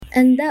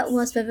And that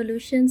was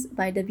Revolutions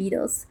by the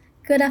Beatles.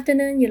 Good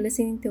afternoon, you're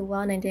listening to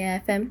Wow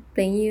 99 FM,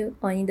 playing you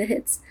on In the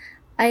Hits.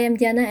 I am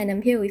Diana and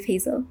I'm here with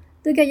Hazel.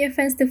 Do get your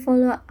friends to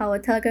follow our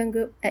Telegram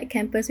group at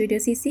Campus Radio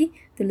CC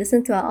to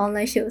listen to our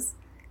online shows.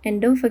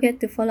 And don't forget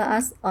to follow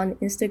us on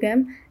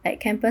Instagram at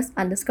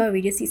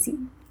campus_Radio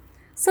CC.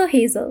 So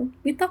Hazel,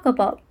 we talk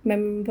about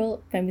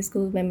memorable primary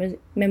school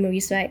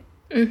memories, right?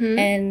 Mm-hmm.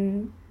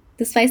 And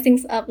to spice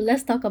things up,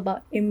 let's talk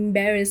about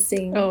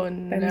embarrassing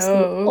primary no.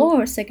 school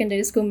or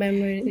secondary school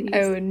memories.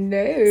 Oh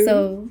no.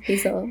 So,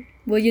 Hazel,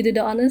 will you do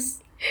the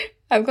honors?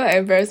 I'm gonna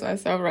embarrass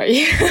myself right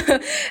here.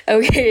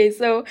 Okay,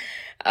 so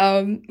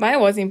mine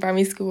was in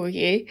primary school,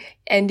 okay?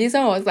 And this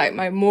one was like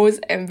my most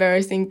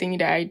embarrassing thing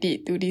that I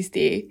did to this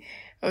day.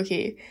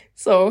 Okay,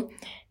 so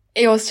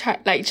it was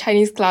like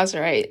Chinese class,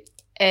 right?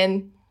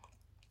 And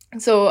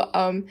so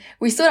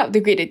we stood up to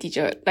greet the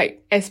teacher,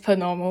 like as per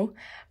normal.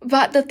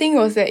 But the thing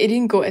was that it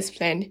didn't go as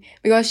planned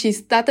because she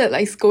started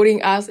like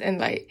scolding us and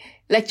like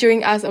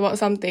lecturing us about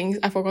some things.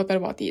 I forgotten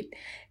about it.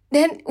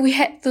 Then we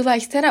had to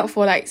like stand up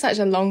for like such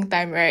a long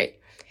time, right?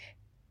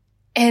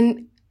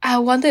 And I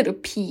wanted to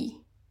pee.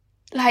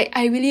 Like,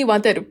 I really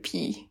wanted to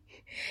pee.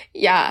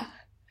 Yeah.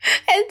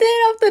 And then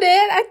after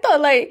that, I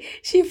thought like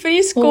she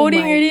finished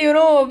scolding already, you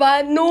know,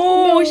 but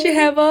no, she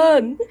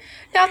haven't.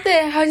 Then after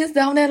that, I was just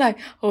down there like,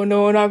 oh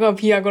no, I'm gonna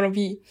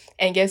pee.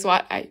 And guess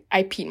what? I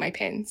peed my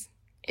pants.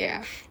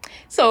 Yeah.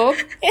 So,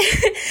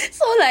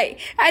 so like,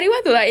 I didn't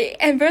want to like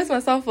embarrass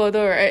myself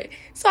further, right?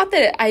 So after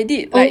that, I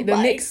did like the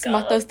next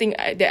smartest thing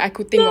that I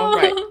could think of,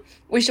 right?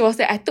 Which was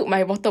that I took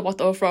my water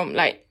bottle from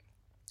like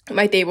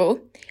my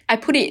table. I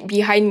put it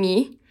behind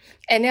me.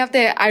 And then after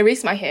that, I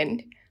raised my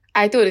hand.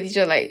 I told the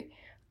teacher like,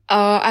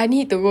 I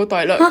need to go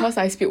toilet because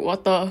I spilled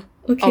water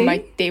on my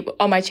table,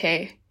 on my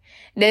chair.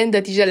 Then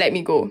the teacher let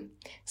me go.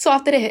 So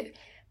after that,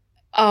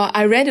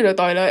 I ran to the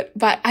toilet,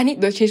 but I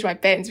need to change my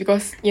pants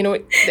because, you know,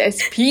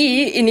 there's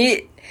pee in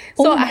it.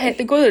 So I had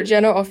to go to the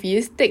general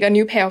office, take a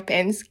new pair of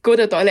pants, go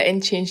to the toilet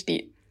and change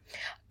it.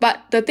 But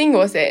the thing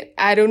was that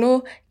I don't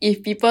know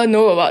if people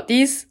know about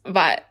this,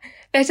 but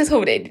let's just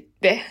hope that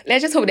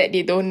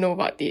they don't know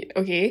about it,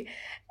 okay?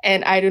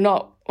 And I do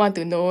not want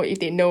to know if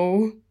they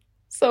know.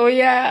 So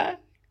yeah,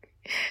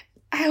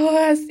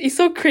 it's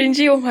so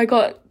cringy, oh my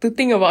god, to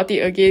think about it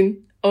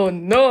again. Oh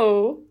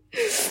no.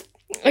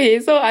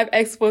 Okay, so I've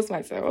exposed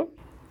myself.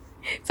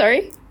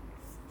 Sorry?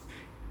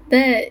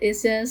 That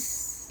is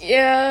just...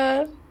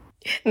 Yeah.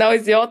 Now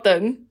it's your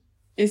turn.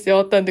 It's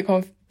your turn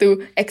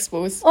to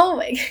expose. Oh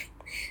my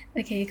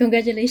god. Okay,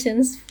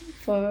 congratulations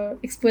for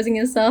exposing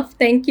yourself.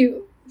 Thank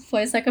you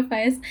for your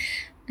sacrifice.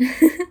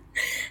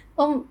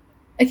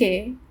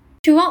 Okay.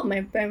 Throughout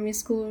my primary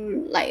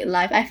school like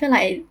life, I feel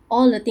like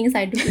all the things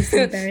I do is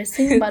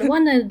embarrassing. But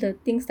one of the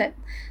things that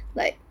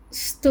like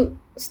stood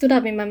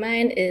up in my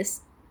mind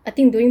is, I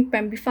think during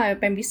primary 5 or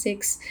primary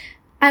 6,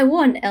 I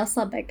wore an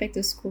Elsa backpack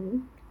to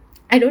school.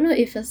 I don't know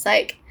if it's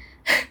like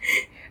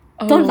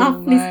don't laugh,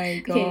 please.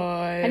 My god.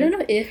 Okay. I don't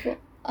know if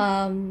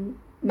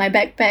my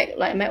backpack,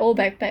 like my old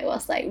backpack,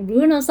 was like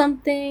ruined or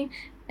something.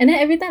 And then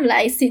every time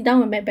like I sit down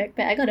with my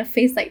backpack, I gotta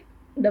face like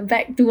the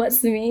back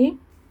towards me,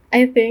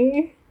 I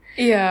think.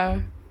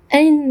 Yeah.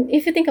 And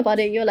if you think about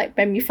it, you're like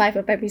primary 5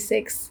 or primary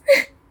 6.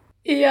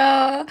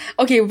 Yeah.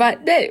 Okay,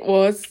 but it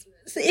was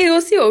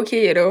still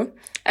okay, you know.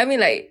 I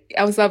mean, like,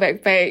 Elsa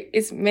backpack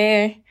is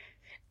meh.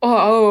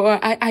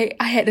 I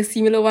had a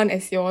similar one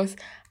as yours.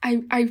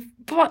 I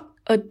bought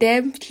a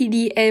damn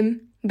TDM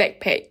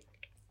backpack.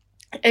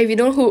 And if you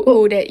don't know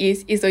who that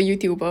is a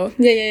YouTuber.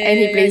 Yeah. And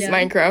he plays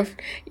Minecraft.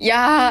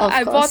 Yeah, Of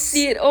I course. bought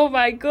it. Oh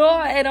my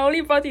god. And I only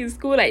brought it in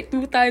school like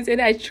 2 times and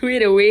then I threw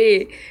it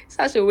away.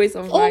 Such a waste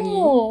of money.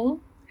 Oh,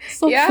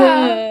 so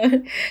Yeah.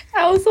 poor.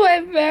 I was so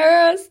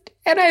embarrassed.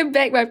 And I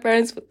begged my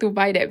parents to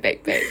buy that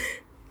backpack.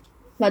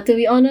 But to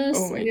be honest,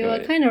 Oh my we were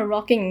god. kind of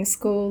rocking in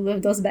school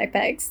with those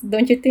backpacks,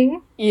 don't you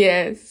think?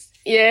 Yes.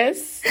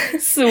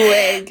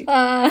 Swag.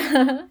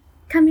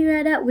 Coming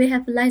right up, we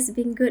have Life's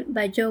Been Good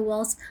by Joe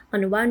Walsh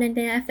on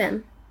 199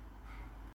 FM.